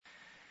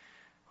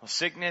Well,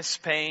 sickness,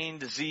 pain,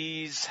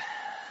 disease,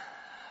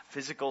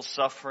 physical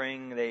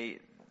suffering,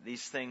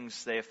 these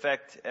things, they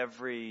affect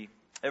every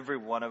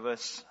one of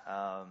us.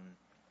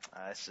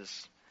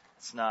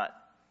 It's not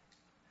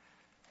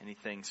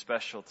anything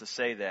special to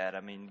say that.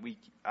 I mean,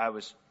 I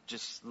was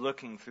just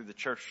looking through the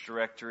church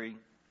directory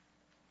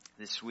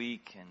this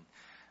week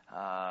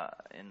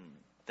and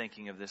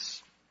thinking of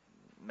this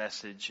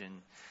message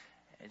and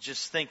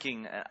just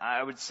thinking,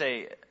 I would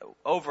say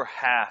over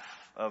half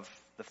of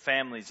the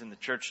families in the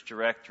church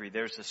directory,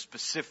 there's a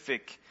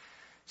specific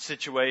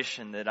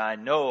situation that I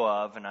know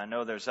of, and I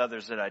know there's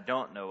others that I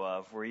don't know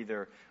of, where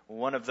either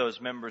one of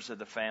those members of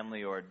the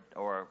family or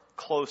a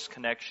close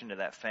connection to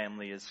that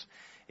family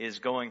is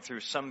going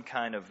through some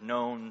kind of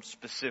known,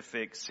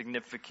 specific,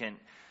 significant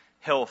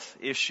health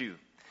issue.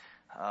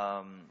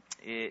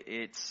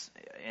 It's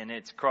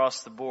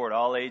across the board,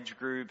 all age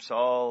groups,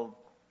 all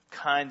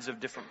kinds of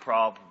different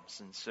problems,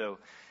 and so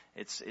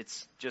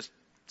it's just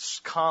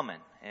common,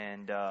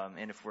 and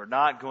if we're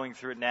not going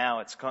through it now,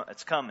 it's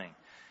coming,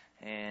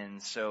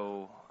 and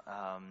so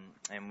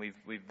and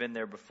we've been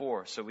there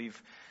before. So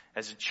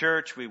as a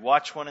church, we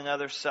watch one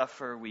another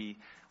suffer. We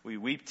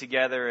weep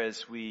together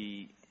as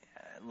we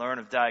learn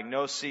of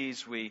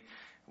diagnoses.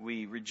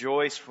 We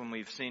rejoice when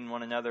we've seen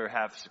one another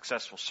have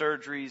successful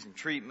surgeries and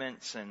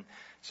treatments. And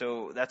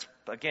so that's,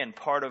 again,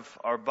 part of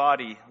our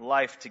body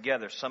life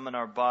together. Some in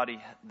our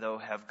body, though,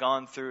 have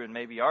gone through and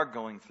maybe are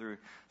going through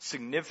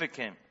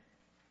significant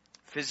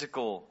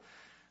physical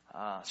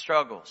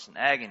struggles and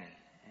agony.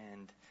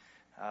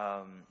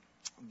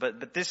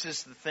 But this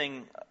is the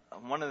thing,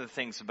 one of the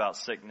things about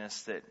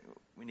sickness that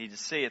we need to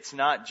see. It's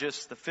not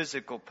just the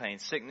physical pain.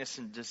 Sickness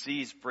and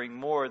disease bring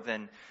more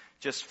than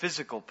just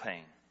physical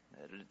pain.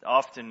 It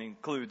often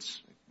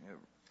includes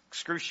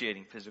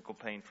excruciating physical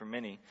pain for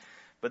many.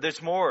 But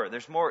there's more.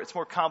 It's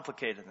more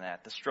complicated than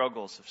that, the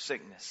struggles of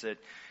sickness.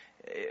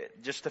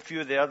 Just a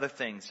few of the other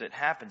things that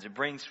happens. It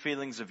brings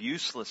feelings of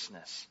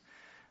uselessness.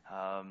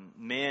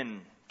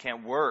 Men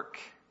can't work.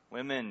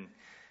 Women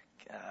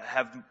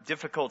have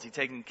difficulty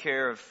taking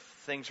care of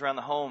things around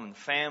the home and the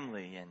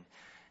family.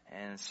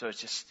 And so it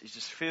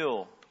just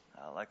feel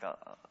like a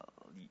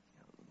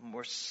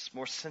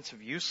more sense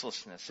of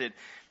uselessness.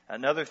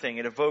 Another thing,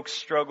 it evokes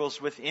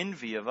struggles with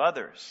envy of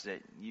others,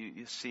 that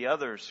you see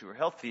others who are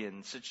healthy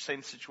in the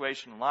same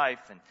situation in life,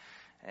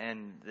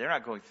 and they're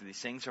not going through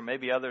these things, or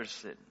maybe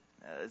others that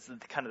it's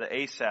kind of the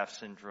Asaph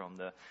syndrome.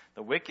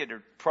 The wicked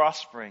are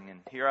prospering,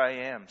 and here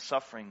I am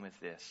suffering with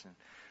this. And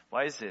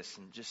why is this?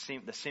 And just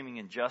the seeming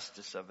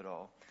injustice of it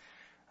all.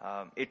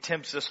 It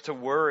tempts us to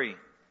worry,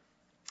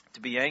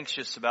 to be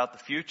anxious about the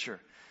future.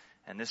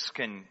 And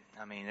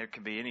there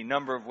can be any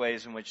number of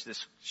ways in which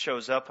this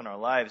shows up in our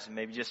lives, and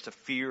maybe just a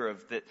fear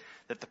of that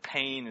the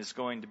pain is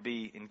going to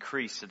be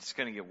increased, that it's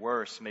going to get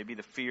worse. Maybe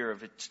the fear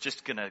of it's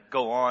just going to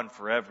go on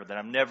forever, that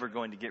I'm never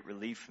going to get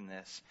relief from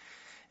this.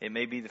 It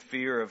may be the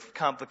fear of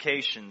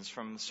complications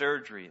from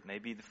surgery. It may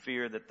be the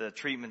fear that the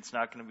treatment's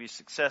not going to be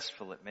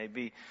successful. It may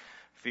be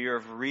fear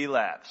of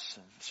relapse,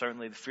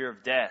 certainly the fear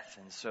of death.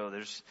 And so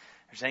there's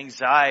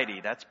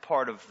anxiety. That's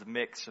part of the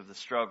mix of the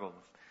struggle of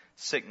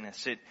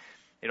sickness. It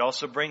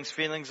also brings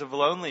feelings of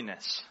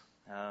loneliness.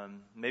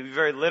 Maybe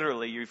very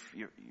literally,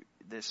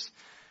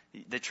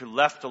 that you're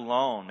left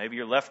alone. Maybe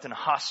you're left in a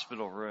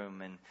hospital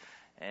room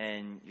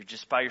and you're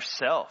just by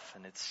yourself,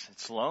 and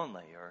it's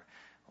lonely.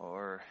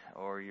 Or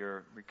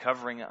you're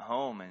recovering at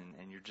home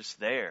and you're just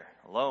there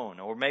alone.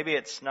 Or maybe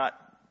it's not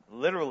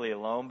literally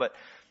alone, but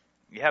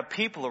you have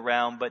people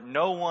around, but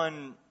no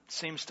one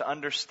seems to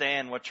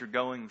understand what you're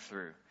going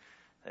through.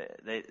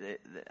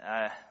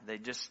 They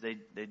just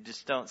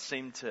don't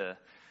seem to.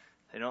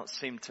 They don't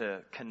seem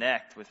to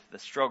connect with the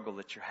struggle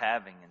that you're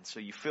having, and so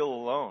you feel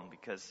alone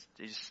because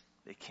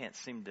they can't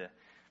seem to.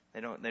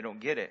 They don't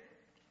get it.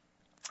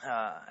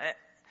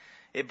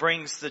 It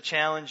brings the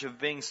challenge of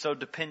being so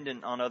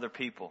dependent on other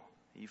people.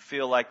 You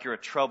feel like you're a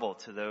trouble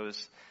to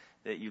those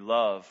that you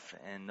love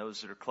and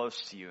those that are close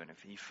to you, and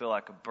if you feel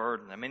like a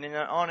burden. I mean, and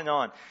on and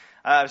on.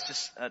 It's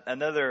just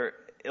another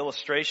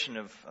illustration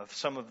of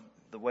some of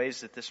the ways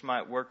that this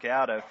might work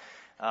out.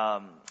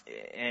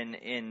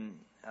 In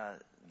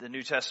the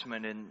New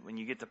Testament, and when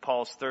you get to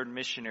Paul's third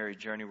missionary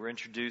journey, we're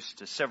introduced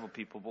to several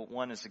people, but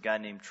one is a guy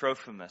named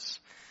Trophimus.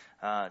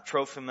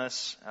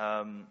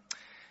 In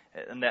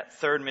that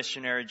third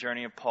missionary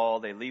journey of Paul,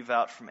 they leave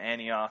out from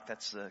Antioch.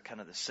 That's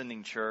kind of the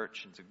sending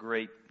church. It's a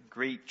great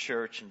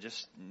church, and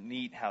just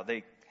neat how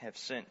they have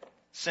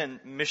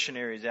sent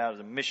missionaries out as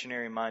a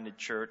missionary-minded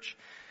church.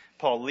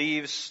 Paul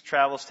leaves,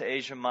 travels to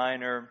Asia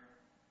Minor,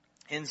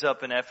 ends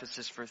up in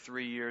Ephesus for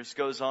 3 years,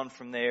 goes on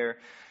from there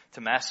to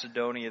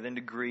Macedonia, then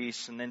to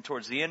Greece, and then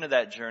towards the end of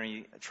that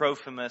journey,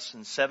 Trophimus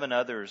and 7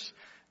 others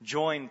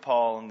join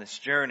Paul on this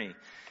journey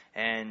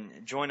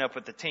and join up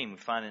with the team. We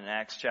find it in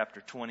Acts chapter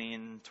 20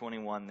 and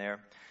 21 there.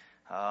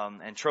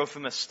 And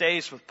Trophimus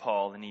stays with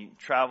Paul, and he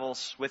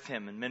travels with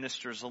him and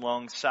ministers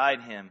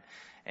alongside him,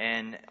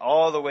 and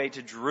all the way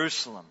to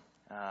Jerusalem.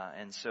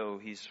 And so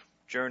he's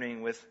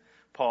journeying with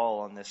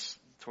Paul on this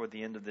toward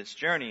the end of this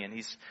journey. And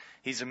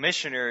he's a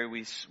missionary.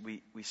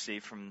 We see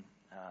from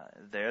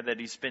there that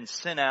he's been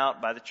sent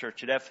out by the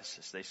church at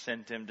Ephesus. They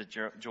sent him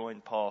to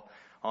join Paul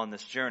on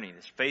this journey.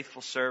 This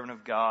faithful servant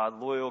of God,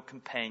 loyal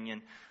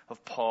companion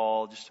of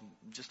Paul,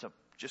 just a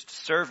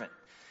servant.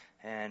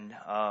 And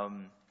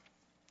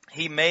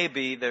he may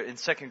be there in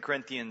 2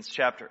 Corinthians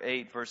chapter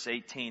 8, verse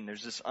 18.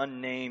 There's this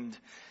unnamed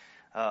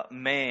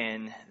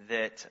man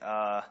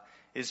that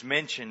is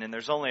mentioned, and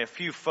there's only a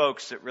few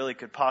folks that really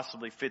could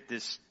possibly fit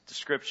this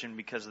description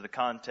because of the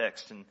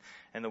context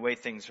and the way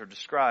things are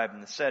described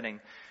in the setting.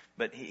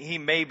 But he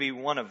may be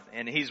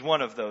and he's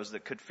one of those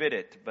that could fit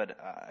it. But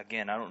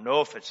again, I don't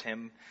know if it's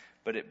him,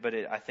 but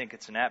I think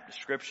it's an apt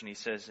description. He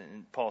says,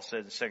 and Paul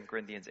says in 2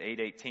 Corinthians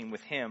 8:18,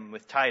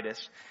 with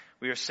Titus,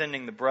 we are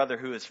sending the brother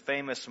who is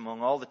famous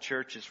among all the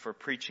churches for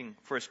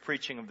his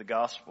preaching of the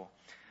gospel.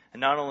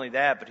 And not only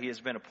that, but he has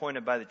been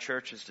appointed by the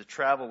churches to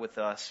travel with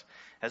us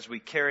as we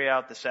carry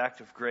out this act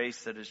of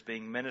grace that is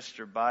being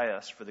ministered by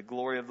us for the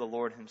glory of the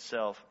Lord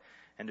himself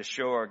and to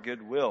show our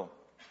goodwill.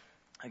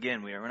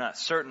 Again, we're not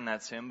certain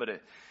that's him, but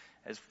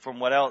from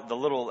the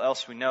little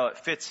else we know, it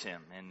fits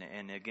him.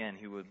 And again,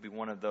 he would be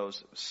one of those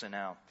that was sent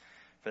out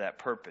for that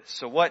purpose.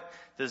 So what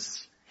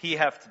does he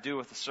have to do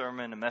with the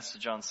sermon, a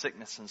message on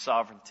sickness and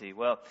sovereignty?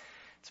 Well,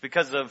 it's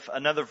because of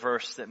another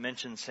verse that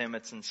mentions him.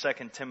 It's in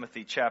 2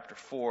 Timothy chapter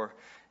 4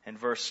 and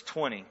verse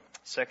 20.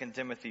 2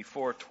 Timothy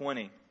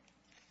 4:20.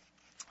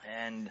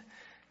 And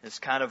it's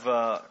kind of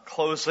a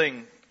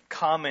closing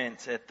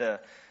comment at the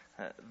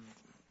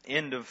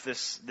end of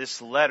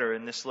this letter.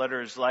 And this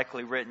letter is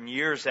likely written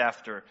years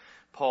after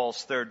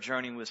Paul's third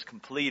journey was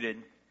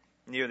completed,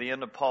 near the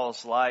end of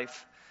Paul's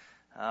life.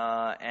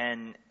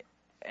 And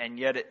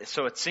yet,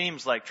 so it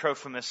seems like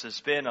Trophimus has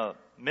been a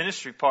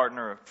ministry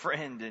partner, a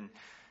friend, and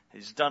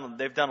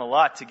they've done a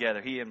lot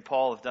together. He and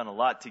Paul have done a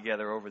lot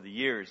together over the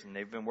years, and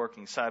they've been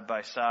working side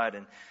by side.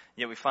 And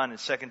yet we find in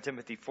 2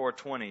 Timothy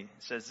 4:20, it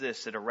says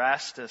this, that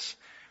Erastus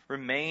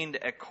remained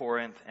at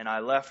Corinth, and I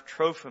left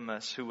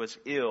Trophimus, who was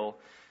ill,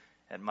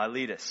 at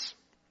Miletus.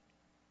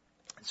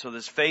 And so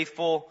this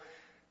faithful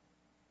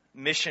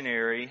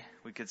missionary,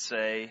 we could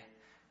say,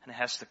 and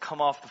has to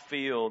come off the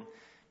field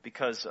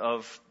because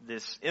of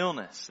this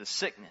illness, this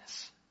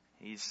sickness.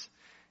 He's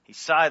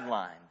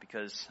sidelined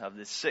because of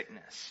this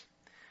sickness.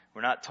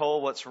 We're not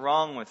told what's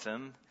wrong with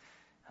him.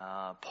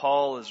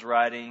 Paul is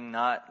writing,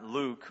 not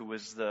Luke, who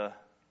was the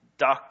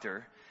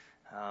doctor.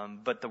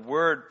 But the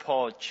word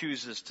Paul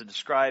chooses to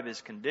describe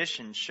his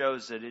condition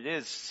shows that it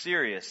is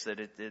serious, that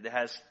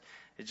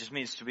it just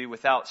means to be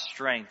without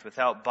strength,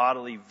 without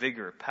bodily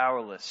vigor,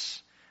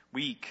 powerless,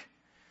 weak.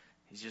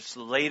 He's just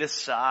laid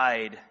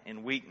aside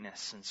in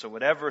weakness. And so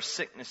whatever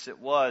sickness it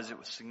was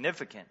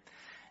significant.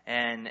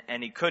 And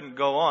he couldn't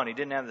go on. He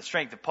didn't have the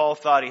strength. If Paul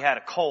thought he had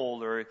a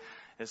cold or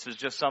this was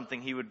just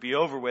something he would be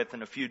over with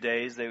in a few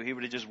days, he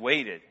would have just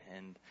waited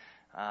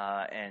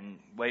and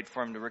wait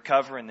for him to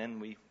recover, and then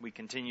we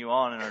continue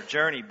on in our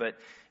journey. But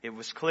it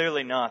was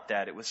clearly not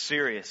that. It was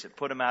serious. It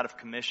put him out of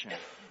commission.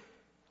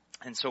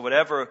 And so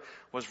whatever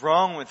was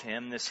wrong with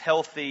him, this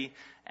healthy,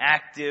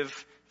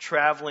 active,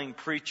 traveling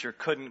preacher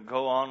couldn't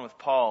go on with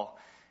Paul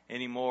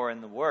anymore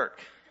in the work.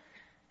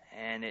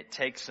 And it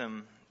takes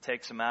him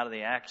out of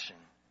the action.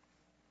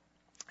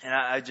 And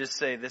I just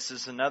say this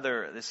is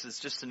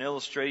just an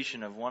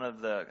illustration of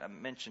I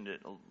mentioned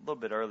it a little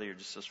bit earlier,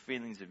 just those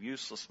feelings of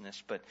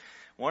uselessness. But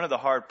one of the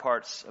hard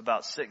parts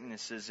about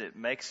sickness is it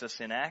makes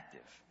us inactive.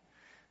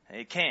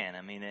 It can.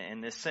 I mean, in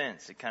this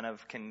sense, it can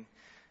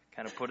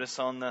put us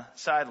on the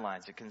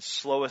sidelines. It can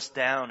slow us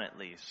down at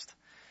least.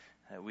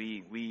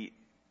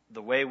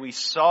 The way we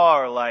saw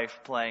our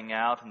life playing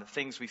out and the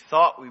things we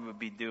thought we would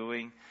be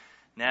doing,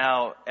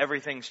 now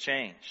everything's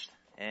changed.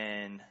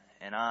 And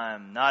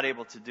I'm not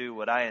able to do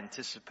what I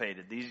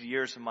anticipated. These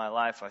years of my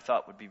life I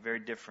thought would be very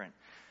different.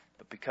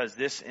 But because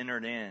this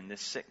entered in,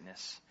 this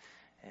sickness,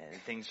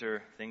 things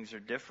are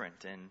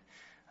different. And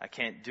I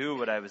can't do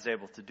what I was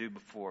able to do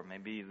before.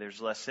 Maybe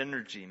there's less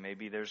energy.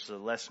 Maybe there's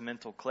less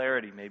mental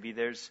clarity. Maybe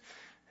there's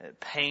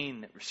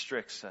pain that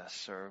restricts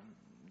us, or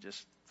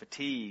just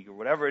fatigue, or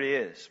whatever it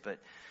is. But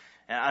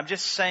I'm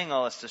just saying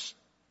all this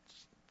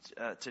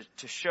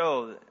to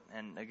show,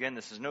 and again,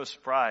 this is no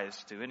surprise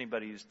to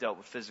anybody who's dealt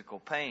with physical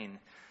pain,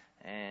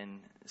 and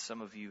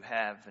some of you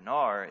have and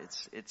are.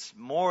 It's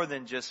more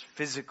than just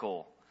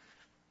physical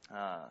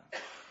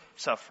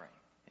suffering.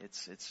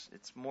 It's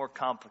more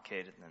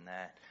complicated than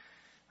that.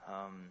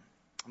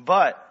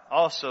 But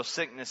also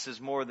sickness is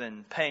more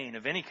than pain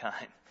of any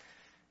kind.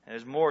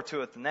 There's more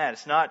to it than that.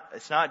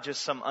 It's not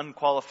just some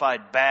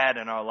unqualified bad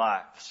in our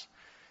lives.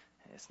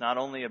 It's not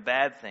only a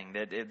bad thing.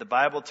 The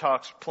Bible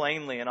talks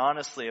plainly and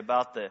honestly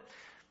about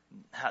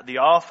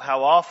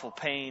how awful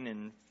pain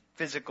and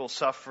physical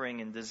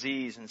suffering and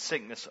disease and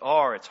sickness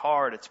are. It's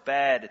hard. It's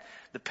bad.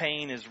 The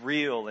pain is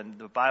real, and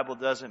the Bible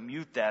doesn't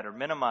mute that or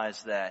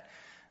minimize that.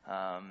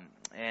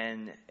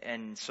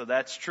 And so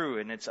that's true.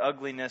 And its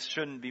ugliness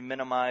shouldn't be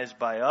minimized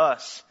by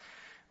us.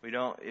 We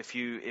don't. If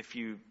you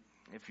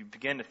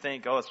begin to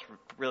think,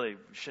 we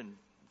shouldn't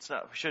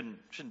we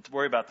shouldn't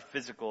worry about the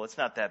physical. It's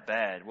not that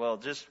bad. Well,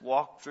 just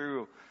walk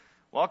through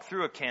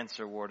a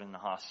cancer ward in the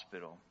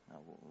hospital.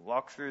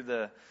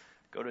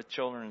 Go to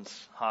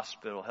Children's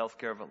Hospital,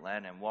 Healthcare of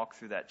Atlanta, and walk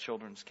through that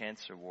children's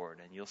cancer ward,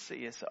 and you'll see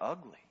it's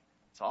ugly.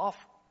 It's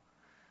awful.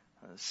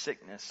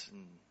 Sickness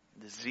and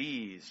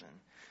disease,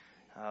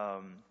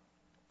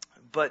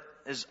 but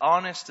as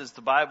honest as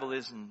the Bible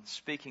is in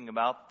speaking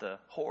about the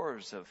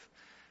horrors of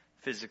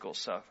physical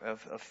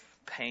of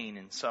pain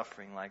and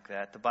suffering like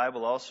that, the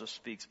Bible also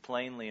speaks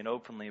plainly and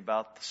openly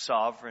about the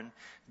sovereign,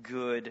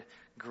 good,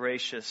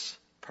 gracious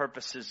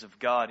purposes of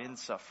God in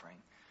suffering.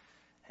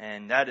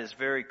 And that is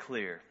very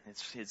clear.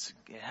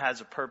 It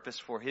has a purpose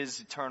for His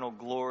eternal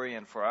glory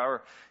and for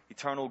our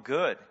eternal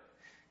good.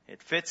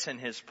 It fits in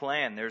His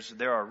plan.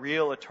 There are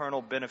real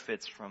eternal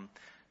benefits from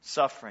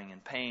suffering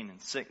and pain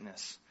and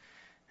sickness.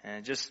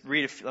 And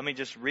let me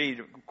just read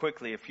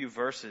quickly a few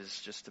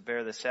verses just to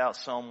bear this out.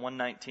 Psalm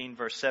 119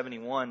 verse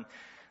 71,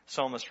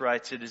 psalmist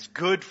writes, "It is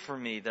good for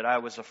me that I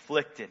was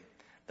afflicted,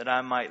 that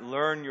I might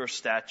learn your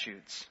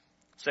statutes."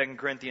 2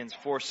 Corinthians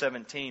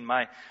 4:17,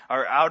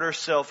 our outer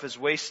self is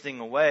wasting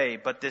away,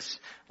 but this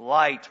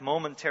light,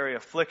 momentary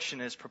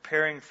affliction is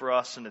preparing for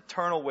us an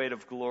eternal weight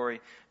of glory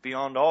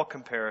beyond all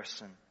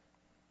comparison.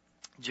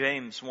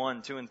 James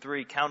 1, 2, and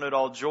 3, "Count it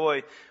all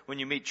joy when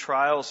you meet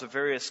trials of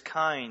various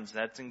kinds."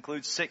 That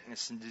includes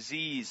sickness and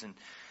disease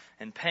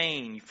and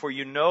pain. "For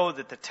you know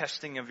that the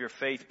testing of your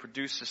faith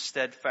produces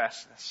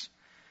steadfastness."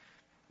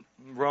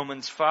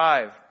 Romans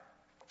 5,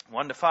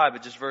 1-5,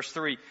 but just verse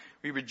 3,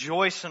 "We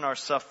rejoice in our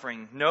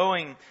suffering,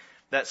 knowing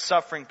that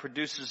suffering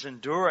produces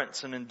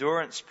endurance, and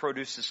endurance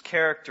produces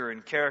character,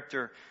 and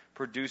character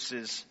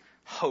produces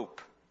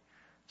hope."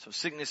 So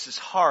sickness is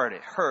hard,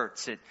 it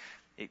hurts, it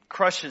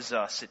crushes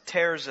us, it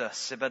tears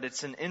us, but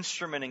it's an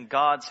instrument in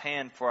God's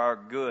hand for our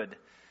good.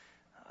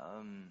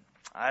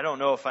 I don't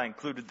know if I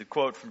included the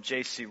quote from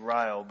J.C.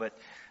 Ryle, but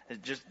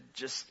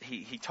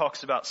he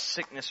talks about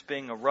sickness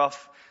being a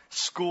rough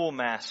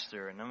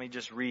schoolmaster. And let me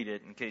just read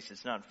it in case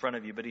it's not in front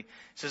of you. But he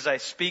says, "I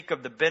speak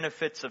of the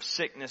benefits of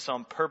sickness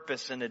on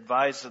purpose and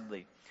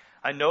advisedly.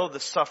 I know the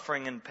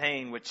suffering and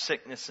pain which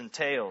sickness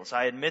entails.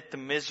 I admit the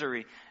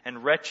misery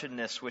and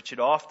wretchedness which it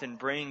often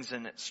brings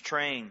in its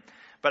train.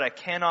 But I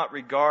cannot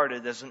regard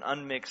it as an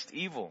unmixed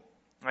evil.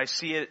 I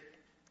see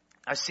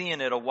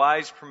in it a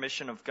wise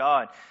permission of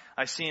God.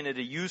 I see in it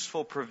a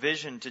useful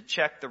provision to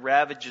check the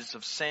ravages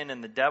of sin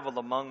and the devil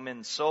among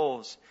men's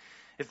souls.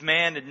 If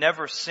man had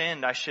never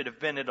sinned, I should have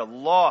been at a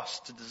loss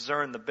to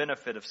discern the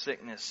benefit of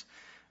sickness.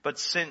 But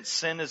since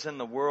sin is in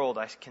the world,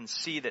 I can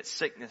see that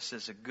sickness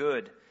is a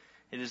good.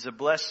 It is a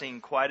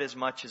blessing quite as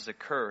much as a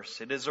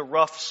curse. It is a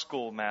rough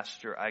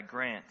schoolmaster, I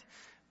grant,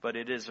 but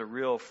it is a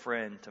real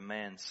friend to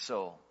man's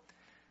soul."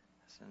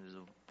 There's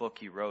a book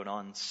he wrote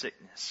on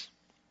sickness.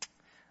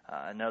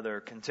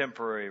 Another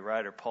contemporary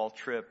writer, Paul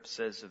Tripp,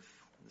 says of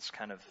this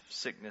kind of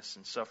sickness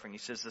and suffering, he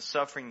says, "The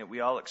suffering that we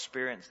all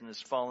experience in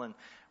this fallen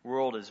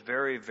world is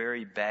very,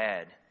 very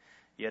bad.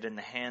 Yet in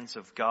the hands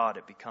of God,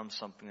 it becomes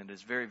something that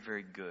is very,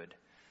 very good."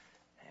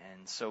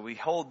 And so we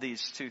hold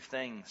these two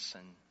things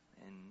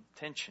in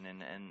tension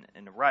and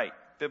in the right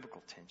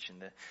biblical tension.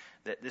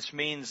 That this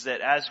means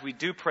that as we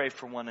do pray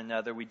for one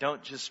another, we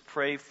don't just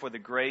pray for the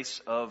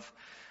grace of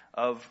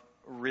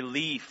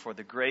relief or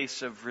the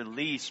grace of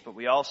release, but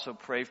we also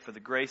pray for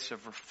the grace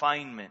of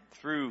refinement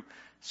through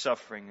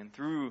suffering and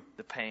through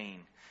the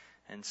pain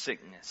and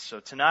sickness. So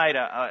tonight,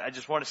 I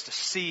just want us to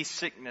see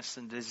sickness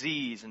and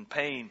disease and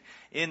pain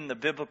in the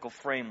biblical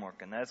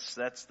framework, and that's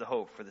the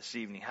hope for this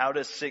evening. How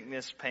does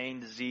sickness,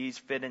 pain, disease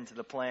fit into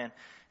the plan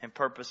and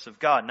purpose of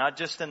God? Not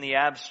just in the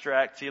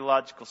abstract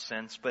theological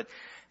sense, but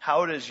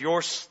how does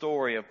your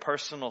story of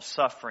personal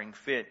suffering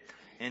fit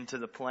into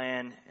the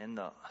plan and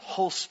the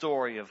whole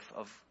story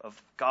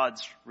of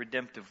God's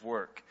redemptive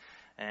work?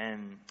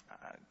 And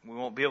we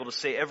won't be able to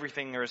say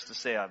everything there is to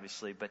say,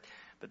 obviously, but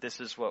this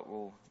is what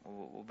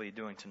we'll be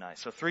doing tonight.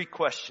 So 3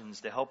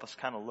 questions to help us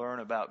kind of learn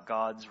about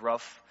God's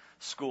rough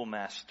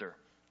schoolmaster.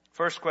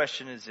 First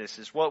question is this,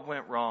 is what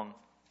went wrong?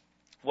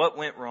 What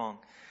went wrong?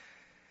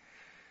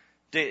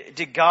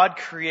 Did God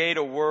create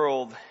a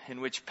world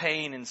in which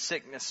pain and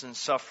sickness and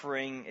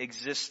suffering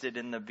existed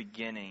in the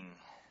beginning?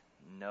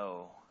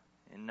 No.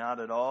 And not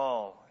at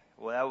all.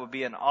 Well, that would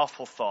be an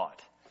awful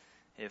thought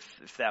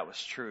if that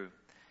was true.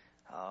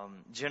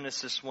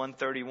 Genesis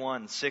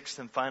 1:31, 6th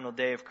and final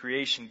day of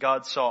creation,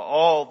 God saw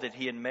all that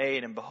He had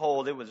made, and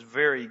behold, it was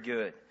very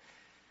good.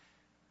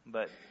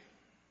 But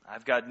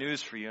I've got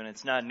news for you, and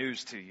it's not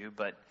news to you,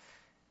 but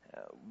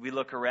we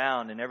look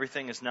around and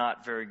everything is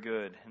not very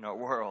good in our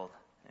world,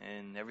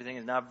 and everything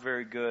is not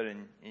very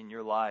good in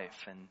your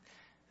life, and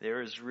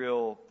there is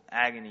real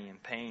agony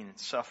and pain and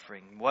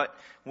suffering. What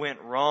went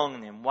wrong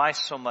in them? Why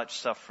so much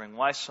suffering?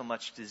 Why so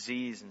much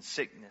disease and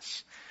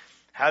sickness?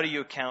 How do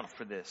you account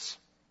for this?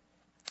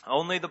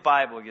 Only the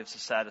Bible gives a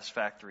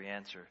satisfactory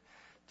answer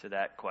to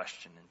that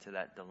question and to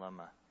that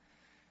dilemma.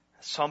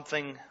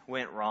 Something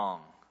went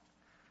wrong.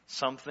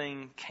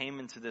 Something came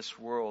into this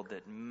world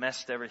that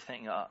messed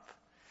everything up.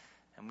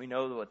 And we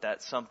know what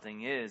that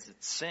something is.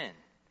 It's sin.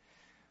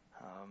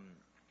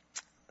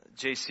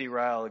 J.C.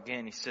 Ryle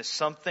again, he says,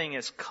 something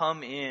has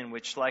come in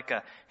which like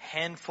a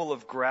handful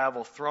of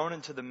gravel thrown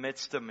into the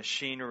midst of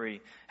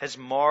machinery has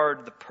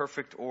marred the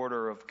perfect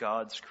order of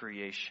God's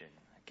creation.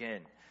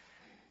 Again,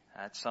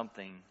 that's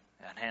something,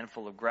 a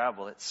handful of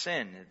gravel. It's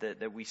sin,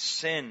 that we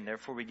sin,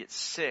 therefore we get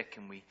sick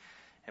and we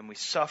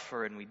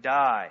suffer and we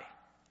die.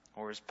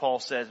 Or as Paul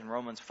says in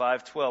Romans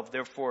 5:12,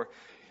 therefore,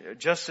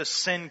 just as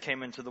sin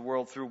came into the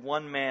world through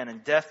one man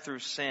and death through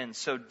sin,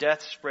 so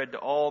death spread to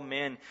all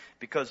men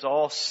because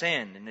all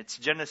sinned. And it's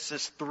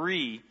Genesis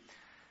 3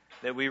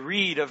 that we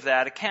read of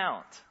that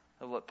account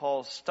of what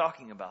Paul's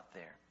talking about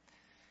there.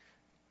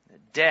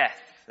 Death,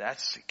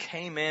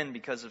 came in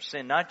because of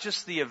sin. Not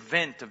just the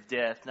event of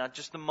death, not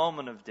just the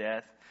moment of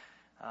death,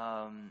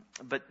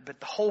 but the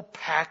whole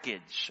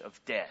package of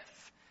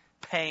death.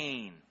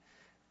 Pain,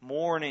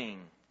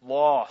 mourning,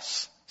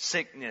 loss,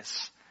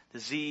 sickness,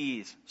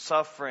 disease,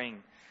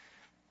 suffering,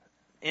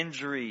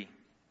 injury,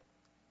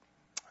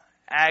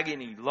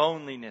 agony,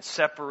 loneliness,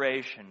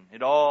 separation.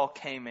 It all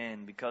came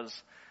in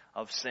because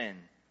of sin.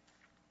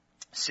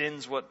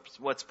 Sin's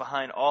what's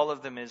behind all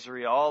of the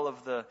misery, all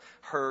of the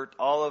hurt,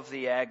 all of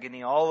the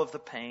agony, all of the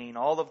pain,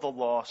 all of the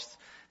loss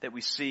that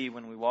we see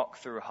when we walk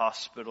through a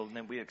hospital and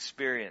that we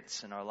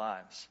experience in our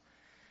lives.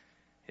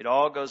 It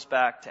all goes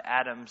back to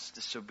Adam's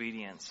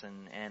disobedience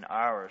and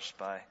ours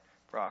by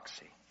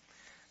proxy.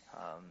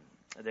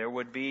 There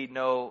would be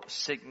no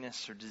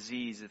sickness or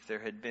disease if there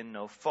had been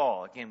no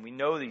fall. Again, we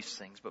know these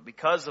things, but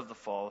because of the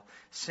fall,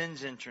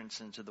 sin's entrance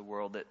into the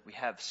world, that we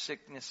have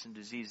sickness and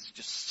disease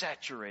just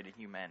saturated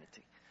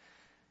humanity.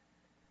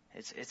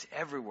 It's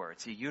everywhere.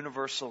 It's a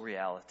universal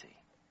reality.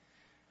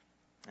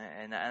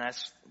 And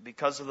that's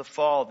because of the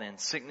fall then.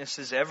 Sickness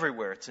is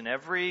everywhere. It's in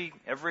every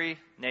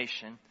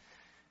nation,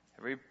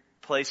 every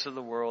place of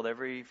the world,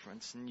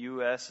 it's in the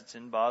U.S., it's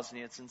in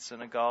Bosnia, it's in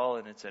Senegal,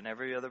 and it's in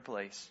every other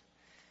place.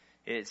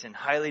 It's in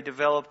highly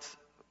developed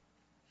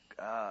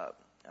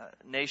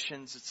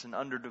nations. It's in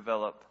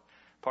underdeveloped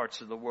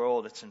parts of the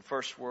world. It's in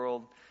first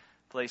world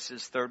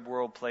places, third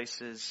world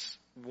places,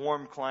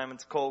 warm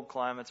climates, cold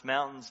climates,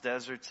 mountains,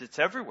 deserts. It's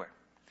everywhere.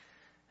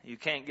 You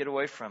can't get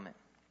away from it.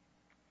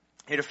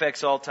 It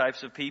affects all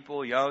types of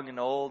people, young and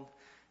old,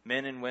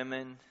 men and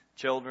women,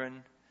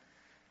 children,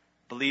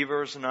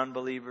 believers and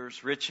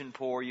unbelievers, rich and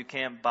poor. You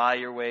can't buy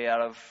your way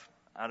out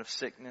of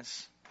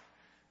sickness.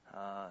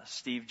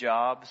 Steve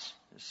Jobs,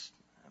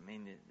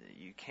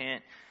 you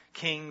can't.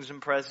 Kings and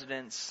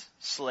presidents,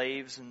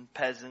 slaves and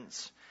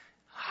peasants,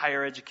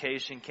 higher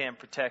education can't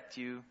protect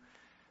you.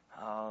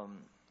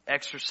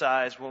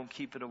 Exercise won't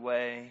keep it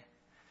away.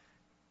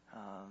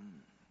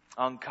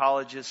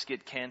 Oncologists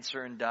get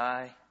cancer and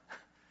die.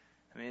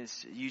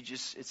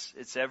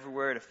 It's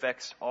everywhere. It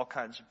affects all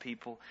kinds of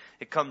people.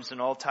 It comes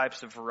in all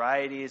types of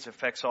varieties. It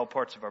affects all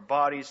parts of our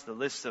bodies. The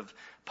list of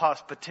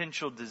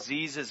potential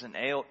diseases and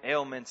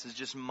ailments is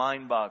just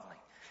mind-boggling.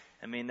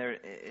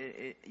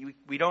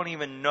 We don't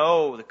even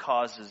know the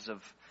causes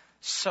of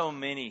so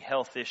many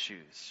health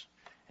issues.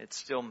 It's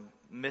still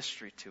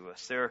mystery to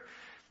us.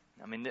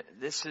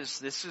 This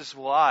is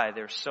why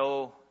they're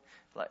so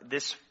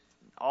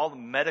all the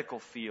medical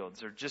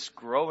fields are just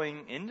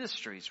growing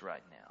industries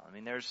right now.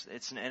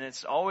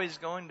 It's always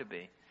going to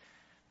be.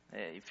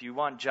 If you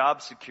want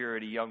job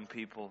security, young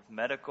people,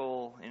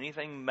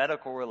 anything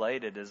medical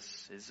related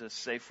is a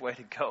safe way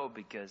to go,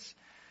 because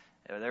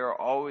there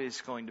are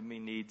always going to be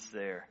needs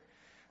there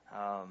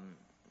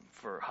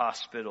for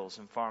hospitals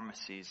and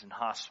pharmacies and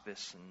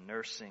hospice and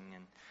nursing.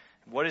 And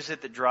what is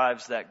it that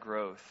drives that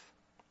growth?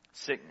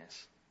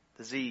 Sickness,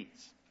 disease,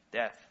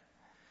 death.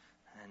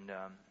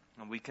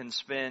 And we can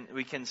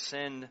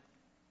send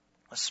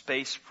a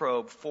space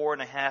probe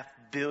 4.5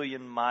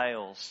 billion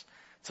miles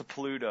to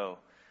Pluto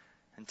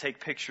and take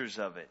pictures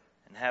of it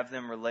and have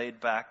them relayed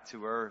back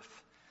to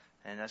Earth.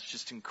 And that's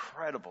just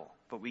incredible.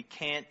 But we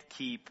can't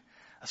keep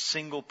a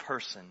single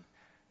person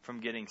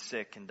from getting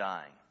sick and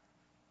dying.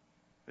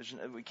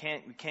 We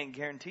can't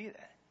guarantee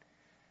that.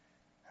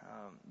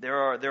 There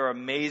are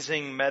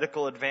amazing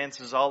medical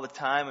advances all the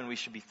time, and we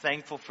should be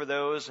thankful for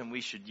those, and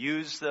we should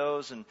use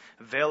those and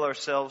avail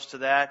ourselves to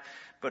that.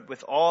 But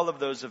with all of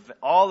those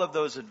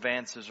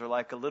advances are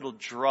like a little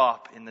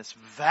drop in this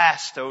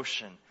vast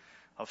ocean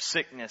of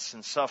sickness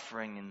and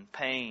suffering and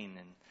pain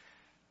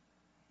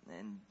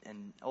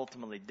and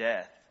ultimately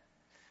death.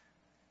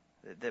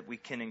 That we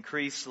can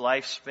increase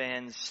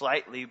lifespans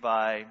slightly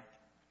by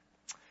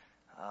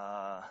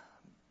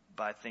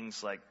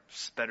things like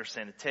better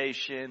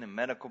sanitation and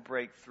medical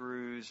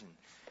breakthroughs and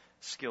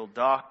skilled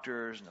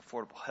doctors and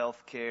affordable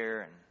health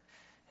care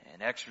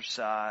and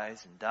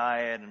exercise and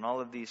diet and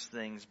all of these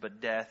things,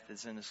 but death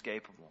is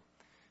inescapable.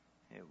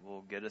 It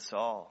will get us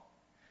all.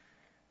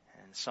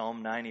 And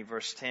Psalm 90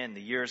 verse 10,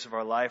 the years of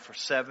our life are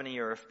 70,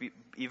 or if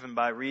even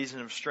by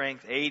reason of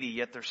strength 80,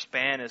 yet their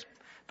span is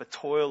but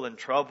toil and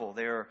trouble.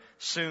 They are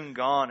soon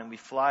gone and we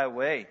fly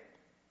away.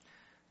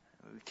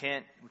 We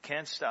can't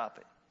stop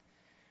it.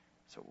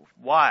 So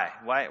why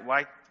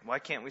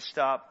can't we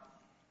stop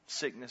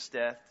sickness,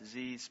 death,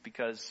 disease?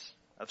 Because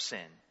of sin.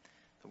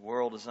 The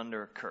world is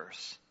under a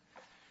curse.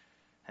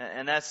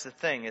 And that's the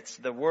thing. It's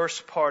the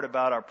worst part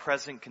about our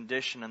present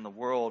condition in the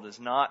world is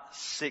not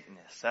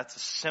sickness. That's a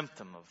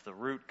symptom of the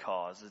root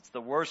cause. It's the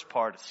worst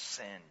part of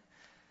sin.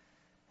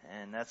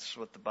 And that's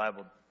what the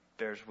Bible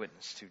bears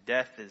witness to.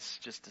 Death is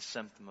just a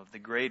symptom of the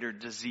greater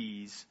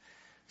disease,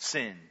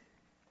 sin.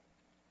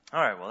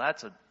 All right, well,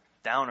 that's a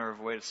downer of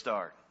a way to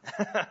start.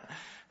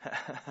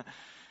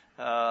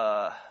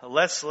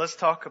 Let's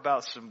talk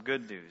about some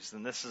good news.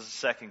 And this is the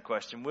second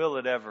question. Will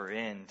it ever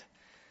end?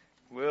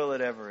 Will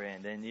it ever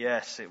end? And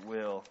yes, it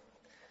will.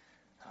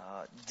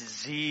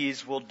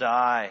 Disease will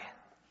die.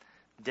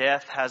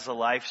 Death has a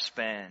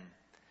lifespan.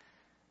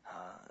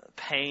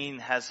 Pain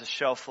has a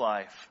shelf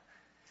life.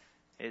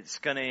 It's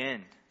going to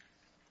end.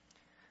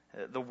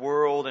 The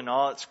world and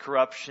all its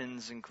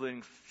corruptions,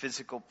 including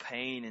physical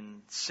pain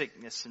and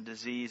sickness and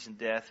disease and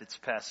death, it's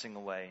passing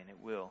away and it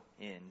will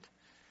end.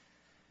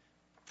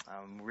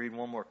 Read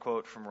one more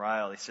quote from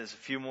Ryle. He says, "A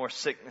few more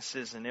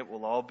sicknesses and it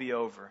will all be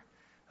over.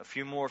 A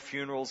few more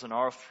funerals and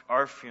our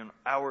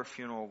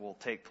funeral will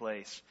take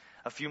place.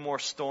 A few more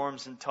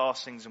storms and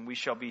tossings and we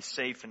shall be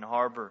safe in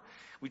harbor.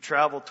 We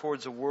travel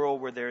towards a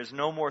world where there is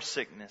no more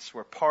sickness,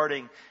 where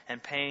parting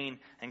and pain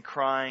and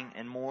crying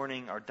and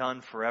mourning are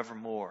done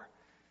forevermore."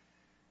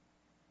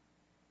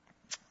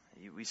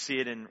 We see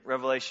it in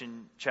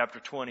Revelation chapter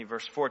 20,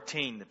 verse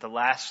 14, that the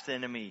last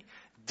enemy,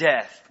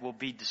 death, will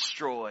be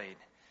destroyed.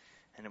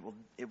 And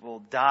it will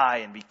die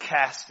and be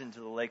cast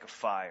into the lake of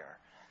fire.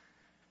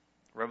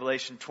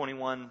 Revelation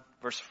 21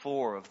 verse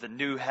 4 of the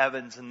new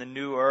heavens and the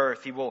new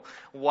earth. He will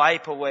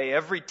wipe away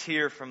every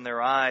tear from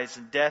their eyes,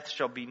 and death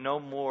shall be no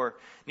more.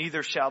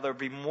 Neither shall there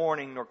be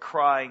mourning nor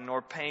crying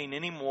nor pain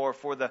anymore,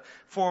 for the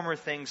former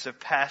things have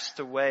passed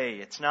away.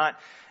 It's not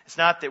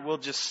that we'll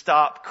just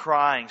stop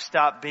crying,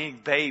 stop being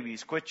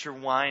babies, quit your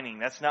whining.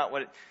 That's not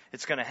what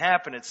it's going to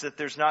happen. It's that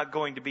there's not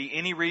going to be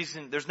any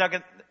reason, there's not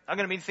going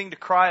to be anything to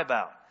cry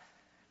about.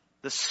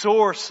 The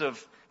source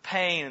of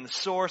pain and the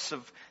source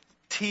of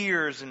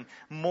tears and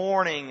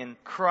mourning and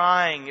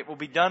crying, it will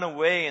be done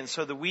away, and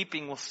so the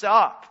weeping will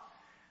stop.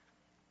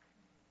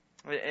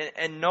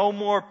 And no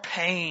more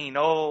pain.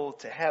 Oh,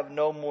 to have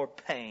no more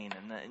pain.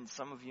 And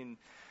some of you,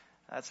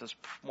 that's a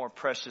more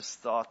precious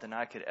thought than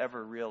I could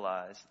ever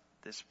realize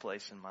at this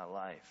place in my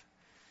life.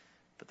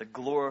 But the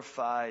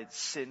glorified,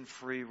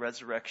 sin-free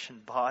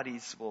resurrection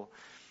bodies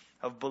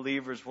of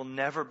believers will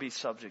never be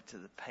subject to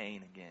the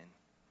pain again.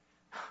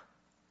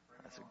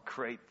 That's a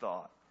great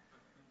thought.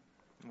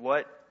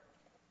 What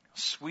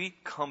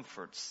sweet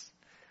comforts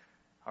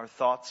are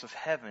thoughts of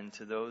heaven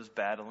to those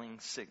battling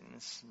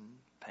sickness and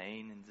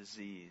pain and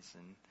disease.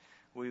 And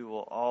we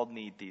will all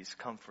need these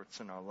comforts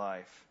in our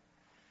life.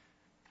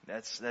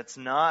 That's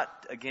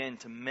not, again,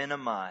 to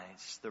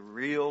minimize the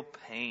real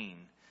pain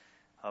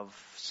of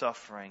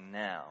suffering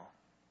now.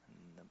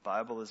 And the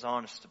Bible is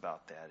honest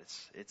about that.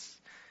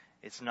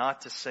 It's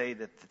not to say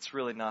that it's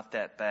really not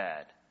that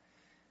bad.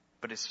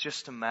 But it's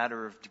just a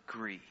matter of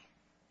degree.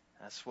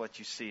 That's what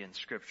you see in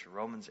Scripture.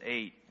 Romans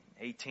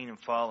 8:18 and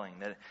following.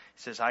 That it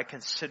says, "I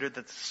consider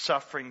that the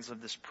sufferings of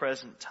this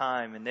present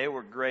time," and they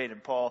were great.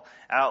 And Paul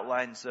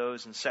outlines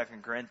those in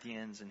 2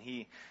 Corinthians. And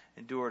he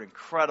endured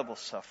incredible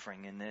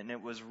suffering. And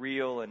it was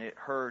real, and it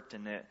hurt,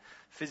 and it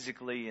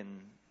physically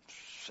and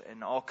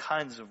in all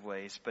kinds of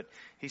ways. But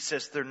he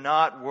says they're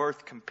not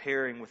worth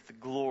comparing with the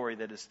glory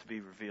that is to be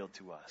revealed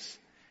to us.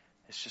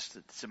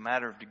 It's a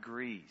matter of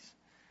degrees.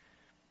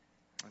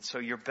 And so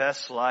your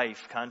best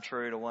life,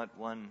 contrary to what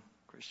one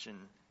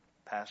Christian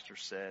pastor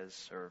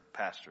says, or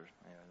pastor,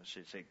 I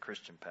should say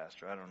Christian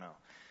pastor, I don't know.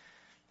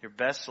 Your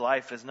best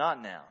life is not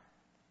now.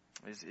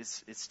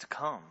 It's to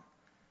come.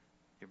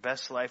 Your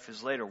best life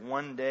is later.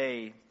 One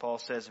day, Paul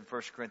says in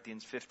 1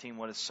 Corinthians 15,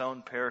 what is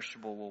sown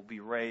perishable will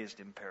be raised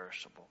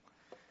imperishable.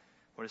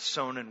 What is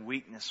sown in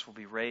weakness will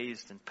be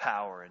raised in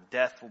power, and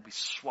death will be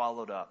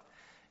swallowed up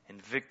in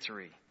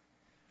victory.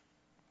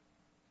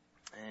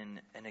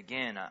 And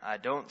again, I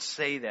don't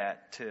say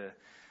that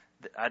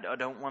I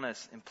don't want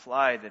to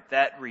imply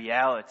that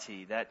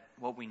reality, that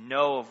what we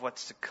know of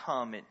what's to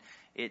come,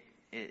 it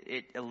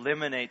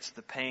eliminates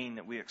the pain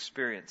that we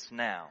experience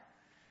now.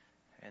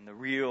 And the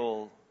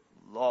real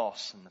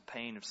loss and the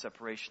pain of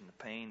separation,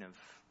 the pain of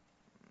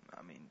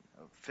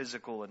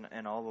physical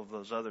and all of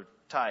those other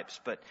types.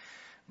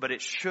 But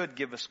it should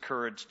give us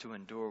courage to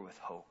endure with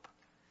hope.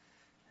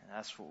 And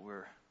that's what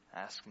we're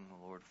asking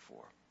the Lord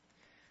for.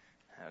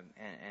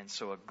 And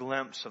so a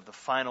glimpse of the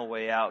final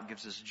way out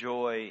gives us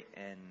joy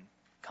and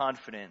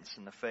confidence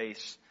in the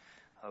face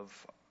of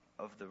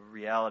the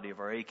reality of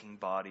our aching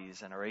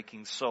bodies and our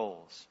aching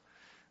souls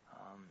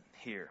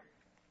here.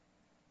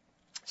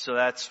 So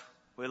that's,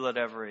 will it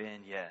ever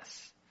end?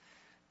 Yes.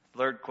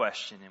 Third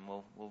question, and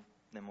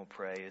we'll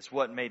pray, is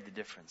what made the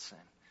difference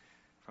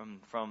then?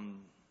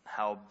 From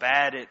how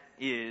bad it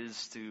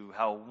is to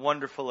how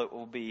wonderful it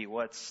will be,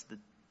 what's the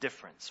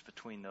difference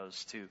between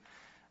those two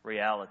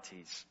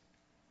realities?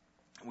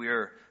 We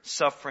are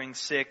suffering,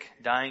 sick,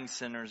 dying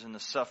sinners in the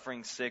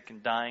suffering, sick,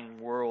 and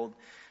dying world.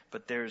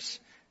 But there's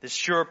this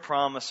sure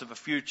promise of a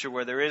future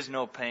where there is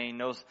no pain,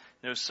 no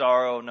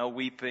sorrow, no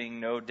weeping,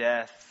 no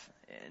death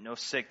no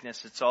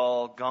sickness. It's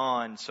all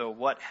gone. So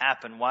what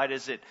happened? Why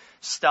does it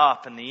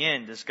stop in the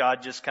end? Does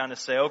God just kind of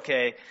say,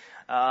 okay,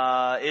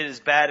 it is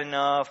bad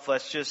enough.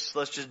 Let's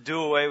just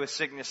do away with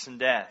sickness and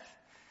death.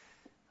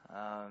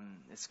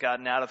 It's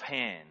gotten out of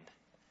hand.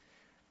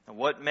 And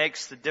what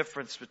makes the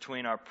difference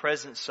between our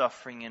present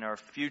suffering and our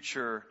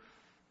future,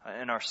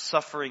 and our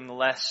suffering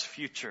less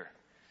future?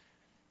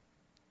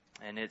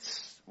 And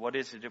what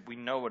is it? We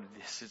know what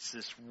it is. It's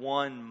this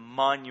one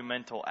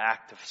monumental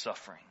act of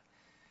suffering.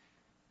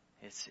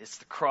 It's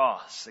the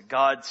cross, that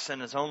God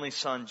sent His only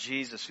Son,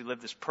 Jesus, who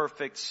lived this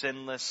perfect,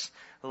 sinless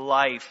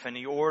life, and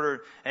He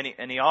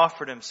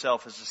offered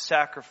Himself as a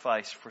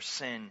sacrifice for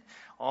sin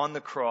on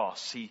the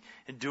cross. He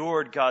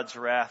endured God's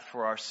wrath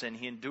for our sin.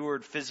 He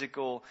endured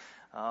physical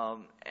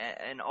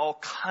and all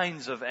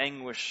kinds of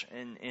anguish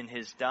in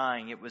His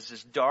dying. It was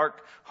this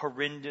dark,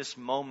 horrendous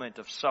moment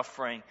of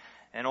suffering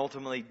and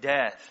ultimately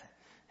death.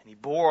 And He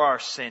bore our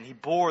sin. He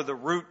bore the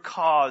root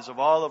cause of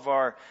all of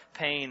our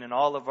pain and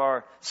all of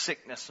our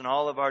sickness and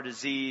all of our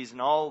disease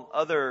and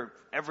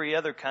every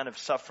other kind of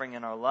suffering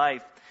in our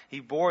life. He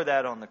bore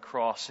that on the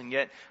cross. And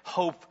yet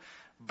hope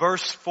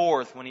burst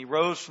forth when He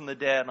rose from the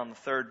dead on the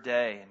third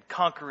day, and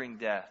conquering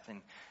death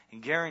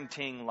and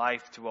guaranteeing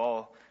life to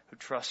all who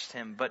trust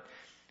Him. But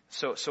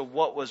so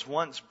what was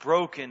once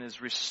broken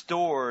is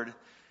restored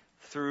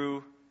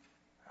through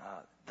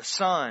the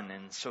Son.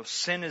 And so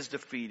sin is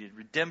defeated.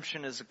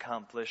 Redemption is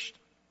accomplished.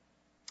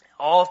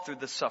 All through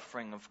the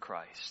suffering of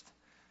Christ.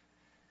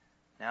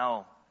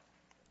 Now,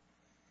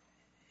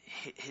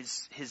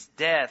 His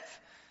death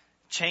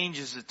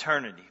changes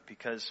eternity,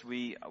 because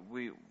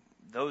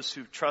those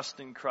who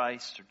trust in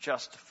Christ are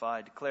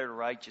justified, declared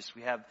righteous.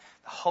 We have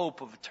the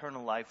hope of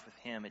eternal life with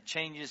Him. It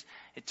changes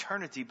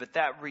eternity, but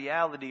that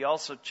reality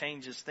also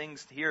changes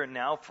things here and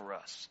now for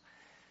us.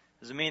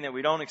 Doesn't mean that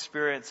we don't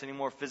experience any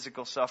more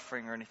physical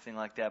suffering or anything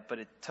like that, but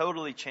it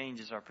totally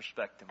changes our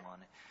perspective on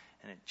it.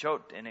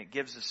 And it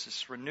gives us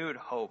this renewed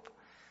hope.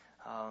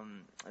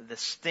 The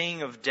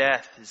sting of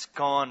death is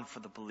gone for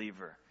the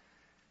believer.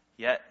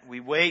 Yet we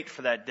wait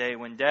for that day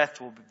when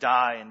death will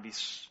die and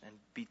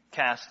be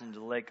cast into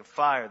the lake of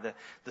fire.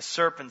 The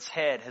serpent's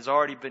head has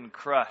already been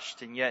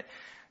crushed, and yet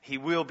he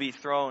will be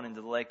thrown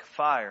into the lake of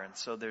fire. And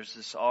so there's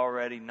this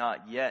already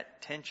not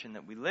yet tension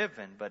that we live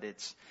in, but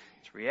it's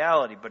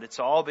reality. But it's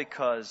all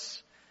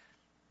because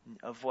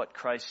of what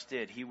Christ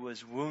did. He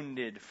was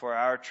wounded for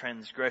our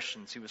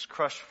transgressions. He was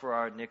crushed for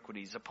our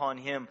iniquities. Upon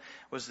Him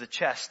was the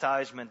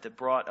chastisement that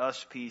brought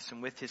us peace,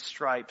 and with His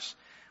stripes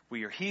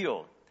we are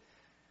healed.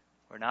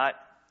 We're not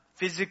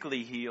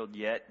physically healed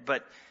yet,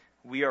 but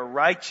we are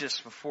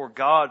righteous before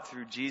God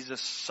through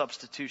Jesus'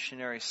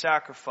 substitutionary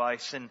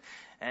sacrifice,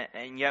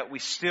 and yet we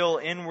still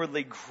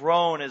inwardly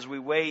groan as we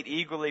wait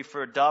eagerly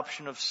for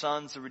adoption of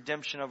sons, the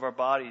redemption of our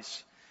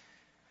bodies.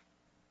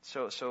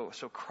 So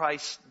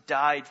Christ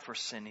died for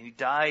sin. He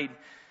died,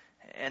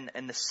 and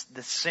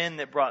the sin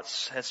that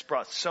has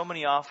brought so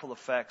many awful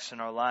effects in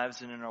our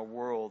lives and in our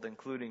world,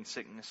 including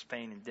sickness,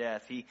 pain, and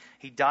death.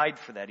 He died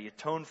for that. He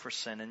atoned for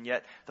sin, and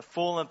yet the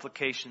full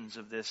implications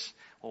of this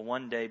will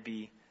one day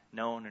be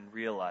known and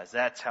realized.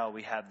 That's how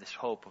we have this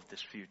hope of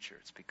this future.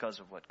 It's because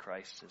of what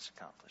Christ has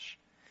accomplished.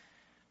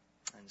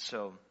 And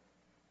so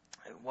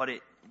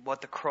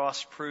what the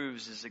cross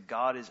proves is that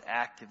God is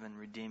active in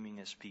redeeming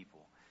His people.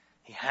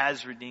 He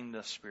has redeemed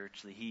us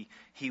spiritually.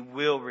 He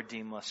will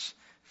redeem us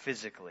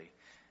physically.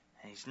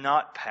 And He's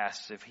not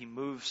passive.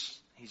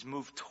 He's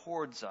moved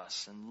towards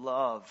us in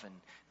love and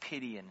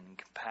pity and in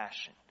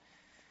compassion.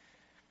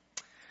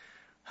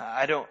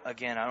 I don't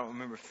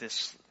remember if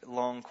this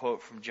long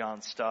quote from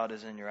John Stott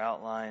is in your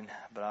outline,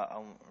 but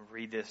I'll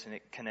read this, and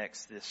it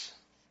connects this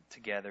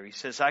together. He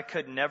says, "I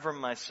could never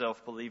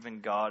myself believe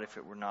in God if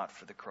it were not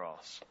for the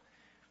cross.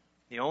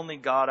 The only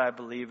God I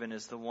believe in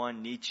is the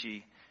one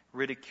Nietzsche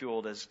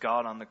ridiculed as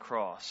God on the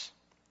cross.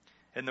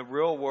 In the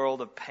real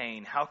world of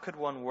pain, how could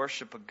one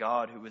worship a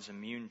God who is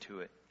immune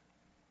to it?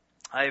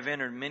 I have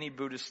entered many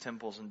Buddhist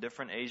temples in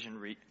different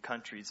Asian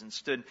countries and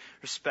stood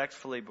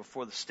respectfully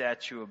before the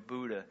statue of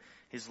Buddha,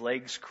 his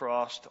legs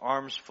crossed,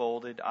 arms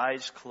folded,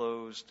 eyes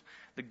closed,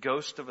 the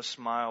ghost of a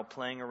smile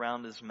playing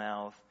around his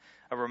mouth,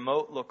 a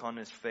remote look on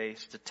his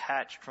face,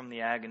 detached from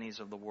the agonies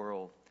of the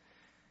world.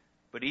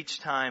 But each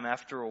time,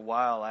 after a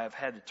while, I have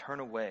had to turn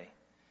away.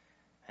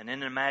 And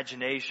in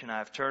imagination, I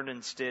have turned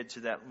instead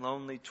to that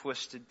lonely,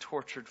 twisted,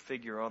 tortured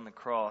figure on the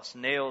cross,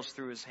 nails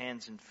through his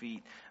hands and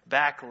feet,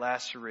 back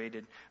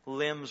lacerated,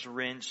 limbs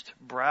wrenched,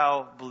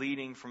 brow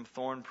bleeding from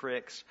thorn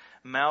pricks,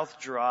 mouth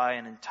dry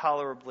and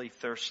intolerably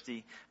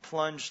thirsty,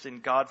 plunged in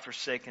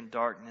God-forsaken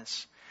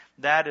darkness.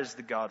 That is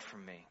the God for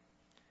me.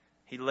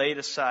 He laid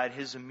aside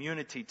His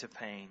immunity to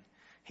pain.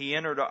 He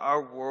entered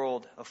our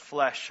world of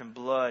flesh and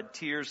blood,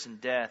 tears and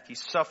death. He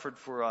suffered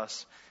for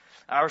us.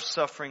 Our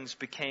sufferings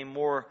became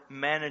more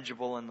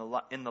manageable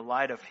in the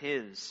light of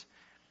His.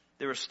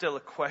 There is still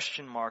a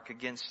question mark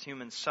against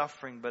human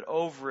suffering, but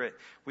over it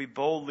we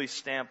boldly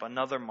stamp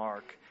another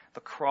mark, the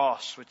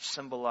cross, which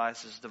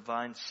symbolizes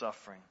divine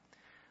suffering.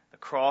 The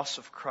cross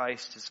of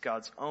Christ is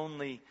God's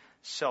only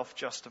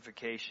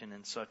self-justification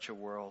in such a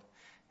world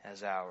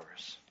as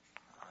ours.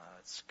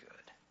 It's good.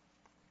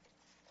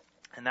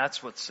 And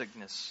that's what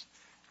sickness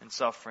and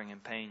suffering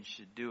and pain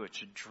should do. It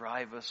should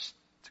drive us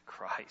to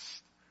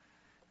Christ.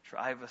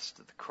 Drive us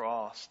to the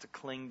cross, to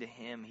cling to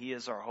Him. He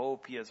is our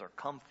hope. He is our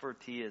comfort.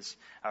 He is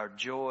our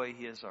joy.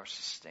 He is our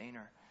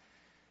sustainer.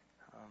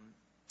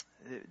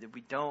 That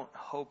we don't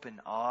hope in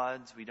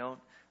odds. We don't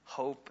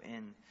hope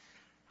in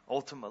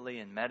ultimately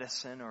in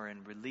medicine or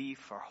in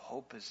relief. Our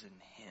hope is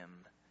in Him.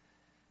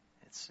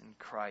 It's in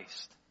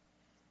Christ.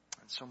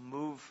 And so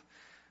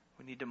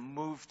we need to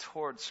move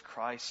towards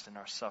Christ in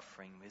our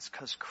suffering. It's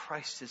because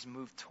Christ has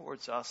moved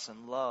towards us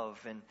in love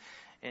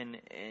and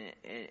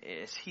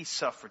as He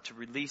suffered to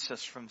release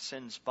us from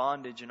sin's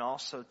bondage, and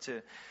also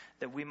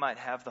that we might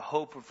have the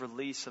hope of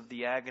release of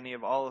the agony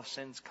of all of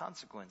sin's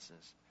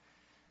consequences.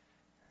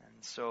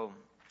 And so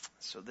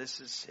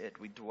this is it.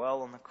 We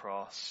dwell on the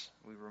cross.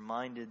 We're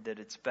reminded that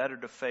it's better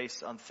to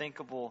face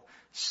unthinkable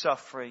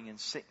suffering and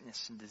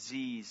sickness and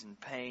disease and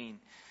pain,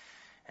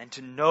 and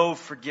to know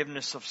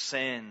forgiveness of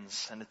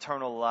sins and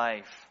eternal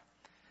life,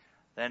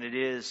 than it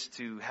is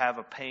to have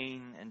a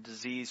pain and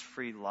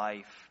disease-free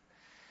life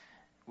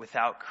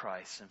without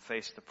Christ and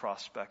face the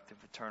prospect of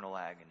eternal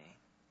agony.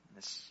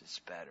 This is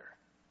better.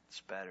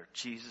 It's better.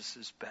 Jesus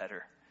is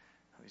better.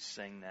 We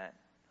sing that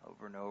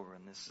over and over,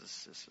 and this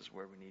is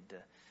where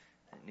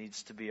it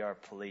needs to be our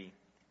plea,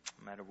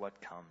 no matter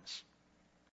what comes.